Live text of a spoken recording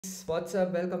What's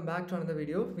up? Welcome back to another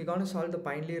video. We're gonna solve the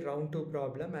binary round 2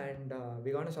 problem, and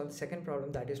we're gonna solve the second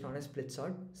problem that is known as split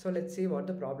sort. So let's see what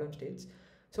the problem states.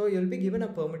 So you'll be given a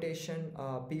permutation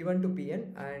p1 to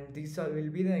pn, and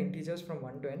will be the integers from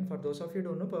 1 to n. For those of you who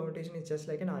don't know, permutation is just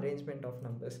like an arrangement of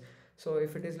numbers. So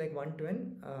if it is like 1 to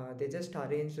n, they just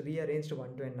rearranged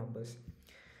 1 to n numbers.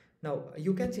 Now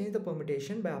you can change the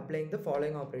permutation by applying the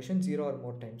following operation 0 or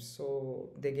more times. So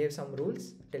they gave some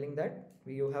rules telling that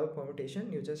you have a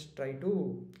permutation, you just try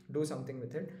to do something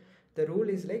with it. The rule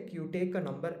is like you take a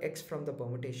number x from the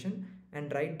permutation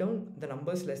and write down the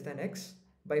numbers less than x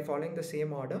by following the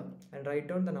same order, and write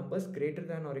down the numbers greater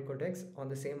than or equal to x on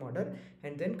the same order,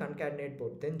 and then concatenate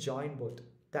both, then join both.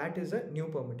 That is a new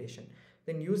permutation.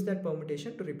 Then use that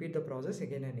permutation to repeat the process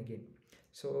again and again.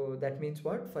 So that means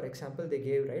what? For example, they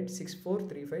gave, right, 6 4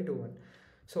 3 5 2 1.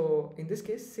 So in this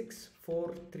case 6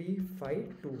 4 3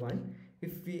 5 2 1,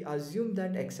 if we assume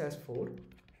that x has 4,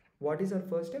 what is our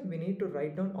first step? We need to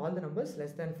write down all the numbers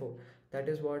less than 4. That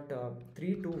is what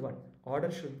 3 2 1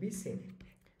 order should be same.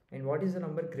 And what is the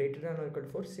number greater than or equal to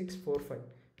 4? 6 4 5.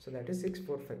 So that is 6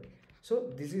 4 5. So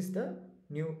this is the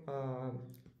new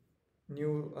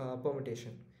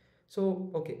permutation.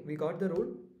 So okay, we got the rule.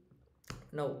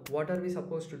 Now what are we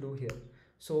supposed to do here?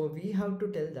 So we have to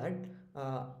tell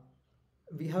that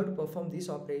we have to perform these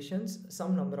operations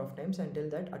some number of times and tell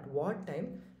that at what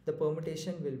time the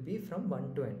permutation will be from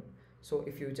 1 to n. So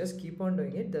if you just keep on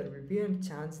doing it, there will be a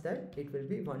chance that it will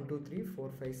be 1 2 3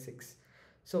 4 5 6.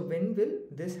 So when will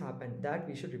this happen? That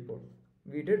we should report.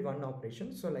 We did one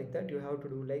operation, so like that you have to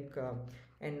do like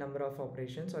n number of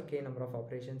operations or k number of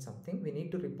operations, something. We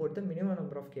need to report the minimum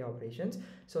number of k operations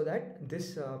so that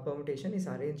this permutation is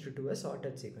arranged to a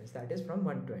sorted sequence, that is from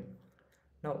 1 to n.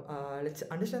 Now let's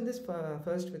understand this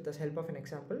first with the help of an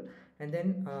example, and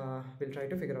then we'll try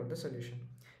to figure out the solution.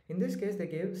 In this case they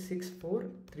gave 6 4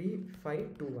 3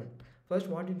 5 2 1. First,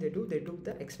 what did they do? They took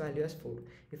the x value as 4.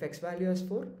 If x value as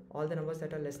 4, all the numbers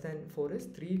that are less than 4 is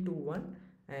 3 2 1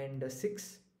 and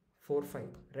 6 4 5,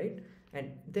 right?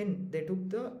 And then they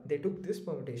took this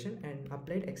permutation and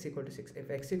applied x equal to 6. If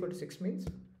x equal to 6 means,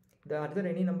 are there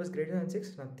any numbers greater than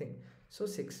 6? Nothing. So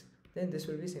 6. Then this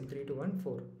will be same, 3 2 1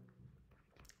 4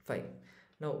 5.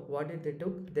 Now what did they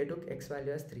took? They took x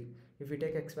value as 3. If you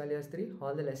take x value as 3,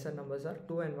 all the lesser numbers are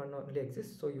 2 and 1 only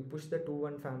exist. So you push the 2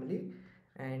 1 family,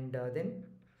 and then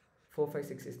 4 5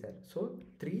 6 is there. So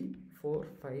 3 4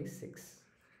 5 6.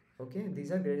 Okay,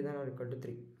 these are greater than or equal to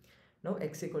 3. Now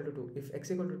x equal to 2. If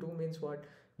x equal to 2 means what?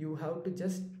 You have to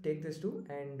just take this 2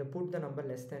 and put the number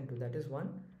less than 2, that is 1,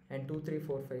 and 2 3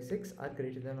 4 5 6 are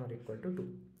greater than or equal to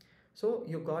 2. So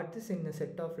you got this in a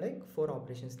set of like 4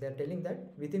 operations. They are telling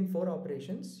that within 4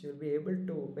 operations you'll be able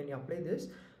to, when you apply this,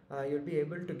 you'll be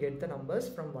able to get the numbers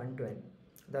from 1 to n.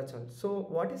 That's all. So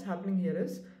what is happening here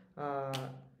is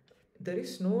there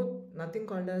is nothing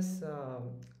called as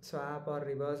swap or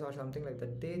reverse or something like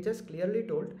that. They just clearly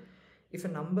told, if a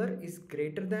number is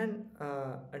greater than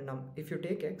if you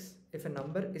take x, if a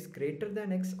number is greater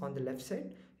than x on the left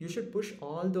side, you should push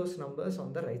all those numbers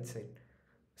on the right side.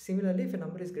 Similarly, if a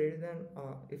number is greater than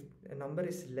if a number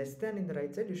is less than in the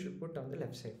right side, you should put on the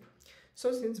left side.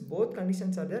 So since both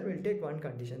conditions are there, we'll take one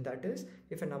condition, that is,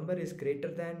 if a number is greater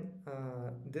than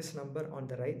this number on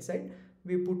the right side,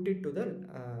 we put it to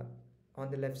the on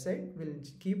the left side, we'll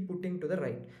keep putting to the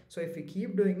right. So if we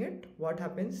keep doing it, what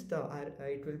happens?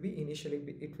 It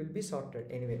will be sorted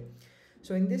anyway.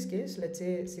 So in this case, let's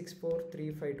say 6 4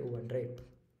 3 5 2 1, right?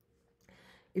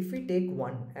 If we take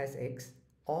 1 as x,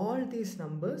 all these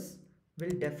numbers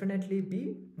will definitely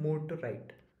be moved to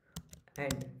right.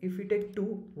 And if we take 2,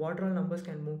 what all numbers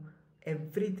can move?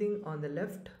 Everything on the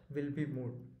left will be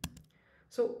moved.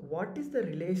 So what is the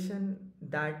relation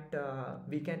that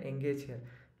we can engage here?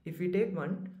 If we take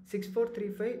 1, 6 4 3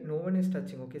 5, no one is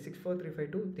touching. Okay, 6 4 3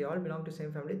 5 2, they all belong to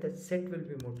same family. That set will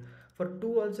be moved. For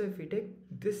 2 also, if we take,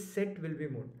 this set will be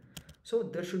moved. So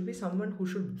there should be someone who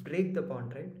should break the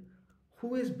bond, right?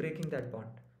 Who is breaking that bond?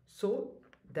 So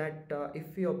that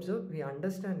if we observe, we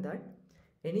understand that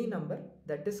any number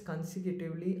that is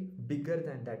consecutively bigger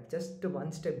than that, just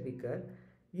one step bigger,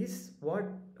 is what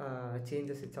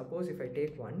changes it. Suppose if I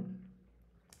take 1,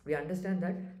 we understand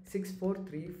that 6 4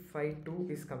 3 5 2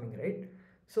 is coming, right?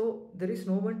 So there is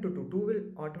no one to 2. 2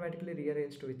 will automatically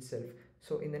rearrange to itself.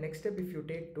 So in the next step, if you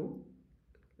take 2,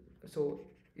 so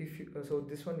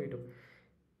this one we do.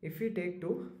 If we take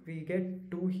 2, we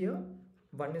get 2 here.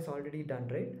 1 is already done,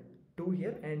 right? 2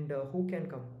 here, and who can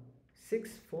come? 6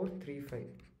 4 3 5.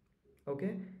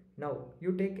 Okay, now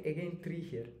you take again 3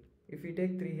 here. If we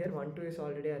take 3 here, 1 2 is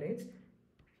already arranged.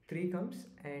 3 comes,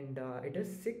 and it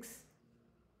is 6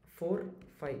 4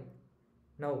 5.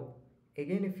 Now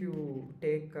again, if you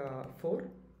take 4,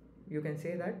 you can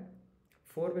say that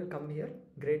 4 will come here.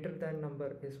 Greater than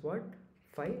number is what?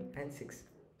 5 and 6.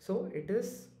 So it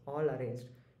is all arranged.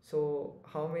 So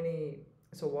how many?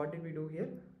 So what did we do here?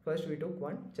 First we took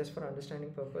 1, just for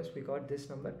understanding purpose we got this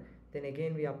number. Then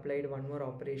again we applied one more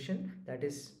operation, that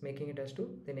is making it as 2.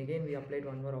 Then again we applied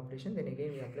one more operation. Then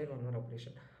again we applied one more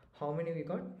operation. How many we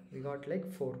got? We got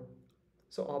like 4.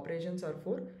 So operations are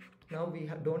 4. Now we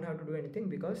don't have to do anything,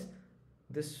 because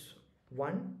this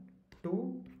 1,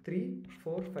 2, 3,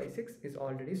 4, 5, 6 is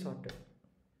already sorted.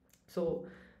 So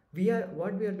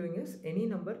what we are doing is, any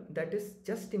number that is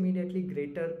just immediately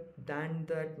greater than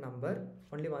that number,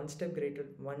 only one step greater,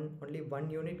 only one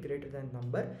unit greater than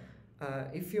number,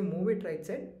 if you move it right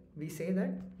side, we say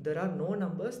that there are no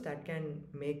numbers that can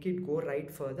make it go right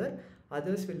further,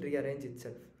 others will rearrange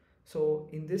itself. So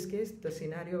in this case, the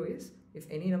scenario is, if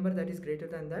any number that is greater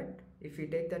than that, if we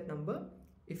take that number,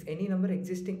 if any number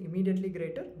existing immediately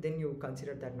greater, then you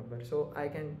consider that number. So I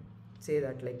can say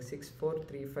that like 6, 4,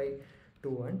 3, 5, 2,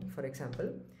 1. For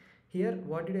example, here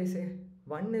what did I say?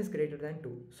 1 is greater than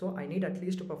 2. So I need at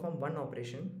least to perform one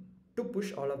operation to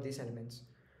push all of these elements.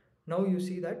 Now you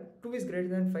see that 2 is greater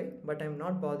than 5, but I'm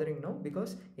not bothering now,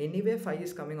 because anyway 5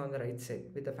 is coming on the right side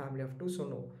with a family of 2, so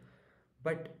no.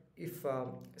 But if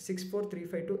 6, 4, 3,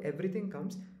 5, 2 everything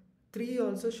comes, 3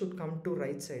 also should come to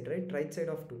right side, right? Right side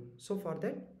of 2. So for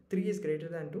that, 3 is greater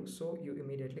than 2, so you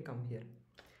immediately come here.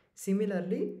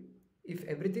 Similarly, if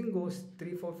everything goes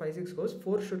 3, 4, 5, 6 goes,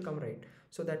 4 should come right.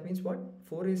 So that means what?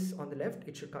 4 is on the left,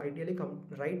 it should ideally come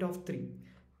right of 3.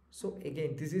 So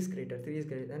again, this is greater, 3 is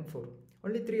greater than 4.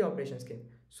 Only 3 operations came.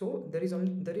 So there is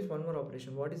one more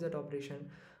operation. What is that operation?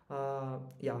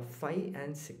 5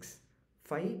 and 6.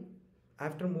 5,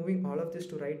 after moving all of this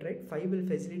to right, 5 will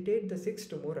facilitate the 6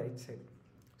 to move right side.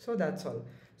 So that's all.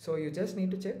 So you just need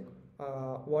to check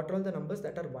what are all the numbers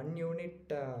that are 1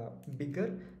 unit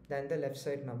bigger than the left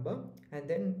side number, and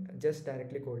then just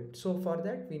directly code it. So for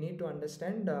that, we need to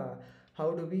understand how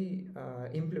do we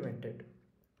implement it.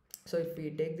 So if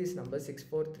we take this number 6,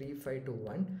 4, 3, 5, 2,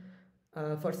 1,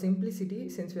 for simplicity,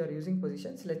 since we are using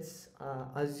positions, let's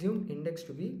assume index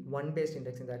to be 1 based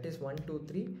indexing, that is 1, 2,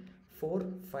 3, 4,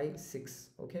 5, 6.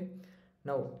 Okay,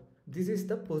 now this is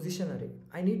the position array.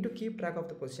 I need to keep track of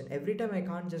the position. Every time I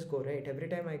can't just go right. Every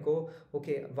time I go,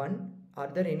 okay, 1, are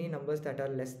there any numbers that are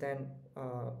less than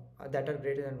that are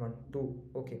greater than 1? 2.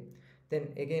 Okay,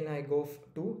 then again I go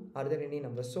 2, are there any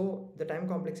numbers? So the time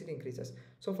complexity increases.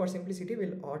 So for simplicity,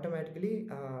 we'll automatically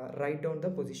write down the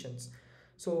positions.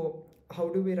 So how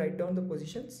do we write down the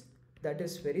positions? That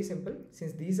is very simple.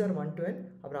 Since these are 1 to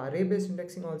n, our array based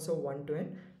indexing also 1 to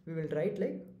n, we will write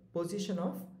like position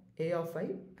of a of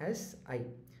I as I.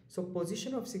 So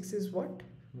position of 6 is what?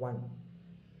 1.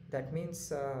 That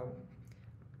means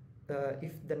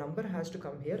if the number has to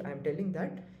come here, I am telling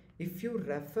that if you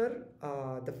refer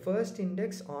the first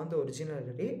index on the original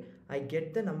array, I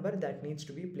get the number that needs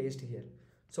to be placed here.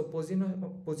 So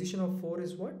position of 4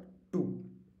 is what? 2.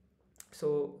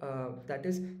 So that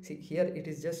is, see here it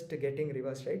is just getting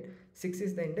reversed, right? 6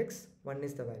 is the index, 1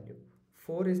 is the value.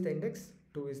 4 is the index,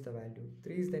 2 is the value.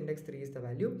 3 is the index, 3 is the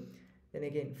value. Then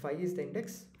again 5 is the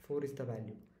index, 4 is the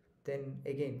value. Then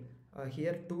again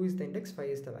here 2 is the index, 5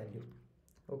 is the value.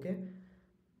 Okay,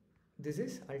 this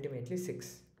is ultimately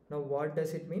 6. Now what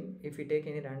does it mean? If we take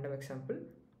any random example,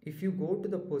 if you go to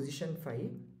the position 5,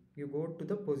 you go to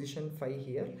the position 5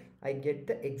 here, I get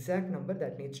the exact number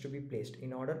that needs to be placed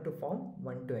in order to form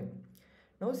 1 to n.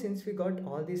 Now since we got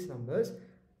all these numbers,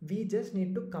 we just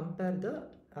need to compare the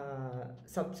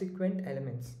subsequent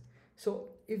elements. So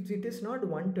if it is not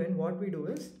 1 to n, what we do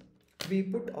is, we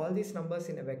put all these numbers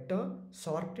in a vector,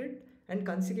 sort it, and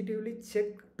consecutively check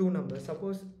 2 numbers.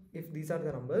 Suppose if these are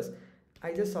the numbers,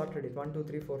 I just sorted it 1, 2,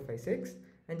 3, 4, 5, 6,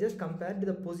 and just compared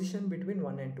the position between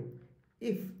 1 and 2.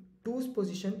 If 2's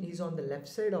position is on the left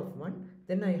side of 1,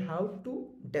 then I have to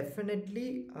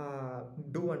definitely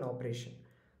do an operation.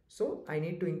 So I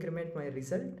need to increment my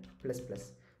result plus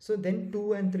plus. So then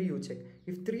 2 and 3 you check.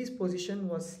 If 3's position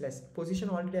was less, position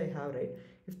already I have, right?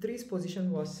 If 3's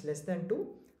position was less than 2,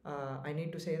 I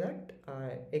need to say that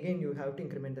again you have to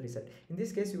increment the result. In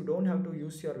this case, you don't have to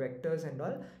use your vectors and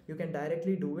all. You can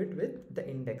directly do it with the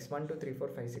index 1, 2, 3, 4,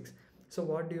 5, 6. So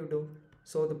what do you do?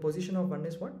 So the position of 1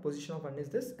 is what? Position of 1 is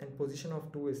this, and position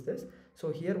of 2 is this. So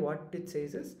here what it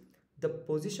says is, the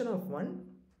position of 1,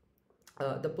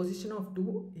 the position of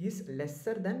 2 is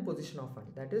lesser than position of 1.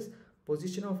 That is,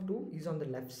 position of 2 is on the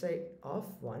left side of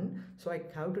 1. So I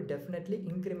have to definitely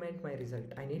increment my result.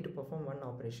 I need to perform one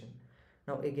operation.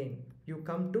 Now again, you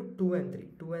come to 2 and 3.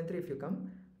 2 and 3 if you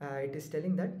come, it is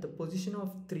telling that the position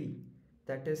of 3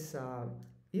 that is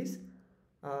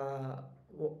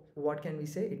what can we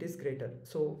say, it is greater.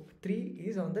 So 3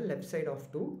 is on the left side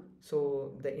of 2,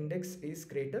 so the index is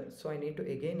greater, so I need to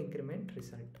again increment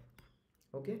result.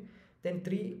 Okay, then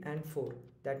 3 and 4,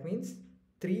 that means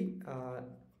 3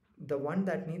 the one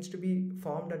that needs to be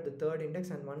formed at the third index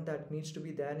and one that needs to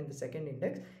be there in the second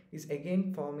index is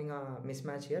again forming a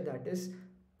mismatch here, that is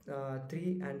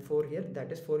 3 and 4 here,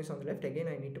 that is 4 is on the left, again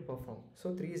I need to perform.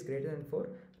 So 3 is greater than 4,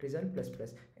 result plus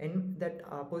plus, and that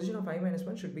position of I minus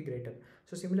 1 should be greater.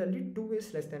 So similarly 2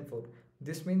 is less than 4.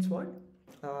 This means what?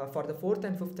 For the fourth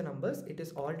and fifth numbers, it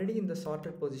is already in the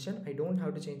sorted position, I don't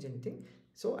have to change anything,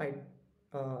 so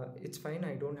it's fine,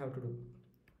 I don't have to do.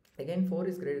 Again 4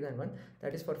 is greater than 1,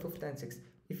 that is for fifth and sixth.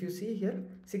 If you see here,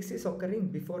 6 is occurring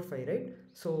before 5, right?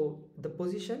 So the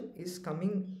position is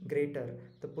coming greater,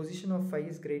 the position of 5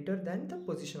 is greater than the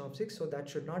position of 6, so that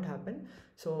should not happen.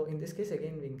 So in this case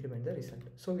again we increment the result,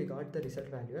 so we got the result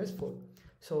value as 4.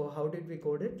 So how did we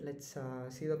code it? Let's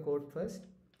see the code first.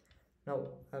 Now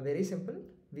very simple,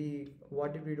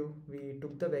 what did we do? We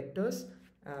took the vectors.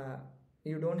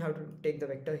 You don't have to take the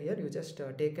vector here, you just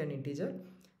take an integer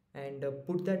and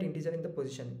put that integer in the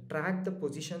position, track the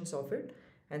positions of it,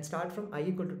 and start from I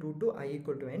equal to 2 to I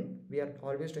equal to n. We are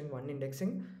always doing one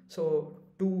indexing, so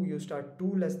 2, you start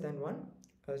 2 less than 1.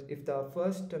 If the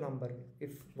first number,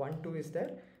 if 1 2 is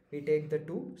there, we take the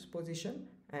 2's position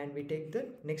and we take the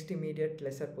next immediate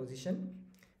lesser position.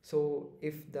 So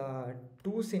if the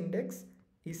 2's index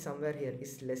is somewhere here,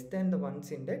 is less than the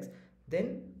 1's index,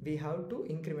 then we have to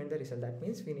increment the result. That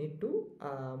means we need to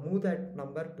move that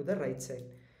number to the right side.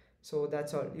 So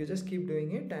that's all, you just keep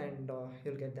doing it and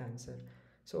you'll get the answer.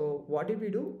 So what did we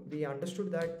do? We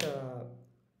understood that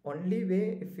only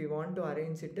way if we want to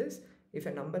arrange it is, if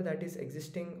a number that is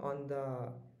existing on the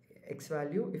x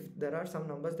value, if there are some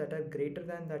numbers that are greater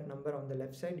than that number on the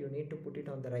left side, you need to put it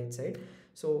on the right side.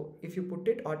 So if you put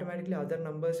it, automatically other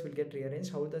numbers will get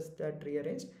rearranged. How does that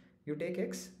rearrange? You take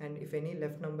x, and if any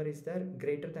left number is there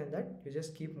greater than that, you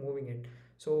just keep moving it.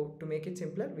 So to make it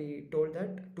simpler, we told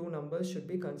that two numbers should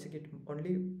be consecutive,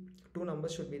 only two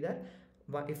numbers should be there.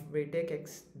 If we take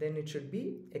x, then it should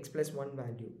be x plus 1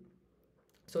 value.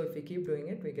 So if we keep doing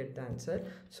it, we get the answer.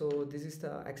 So this is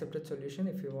the accepted solution.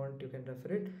 If you want, you can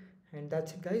refer it. And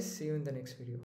that's it guys, see you in the next video.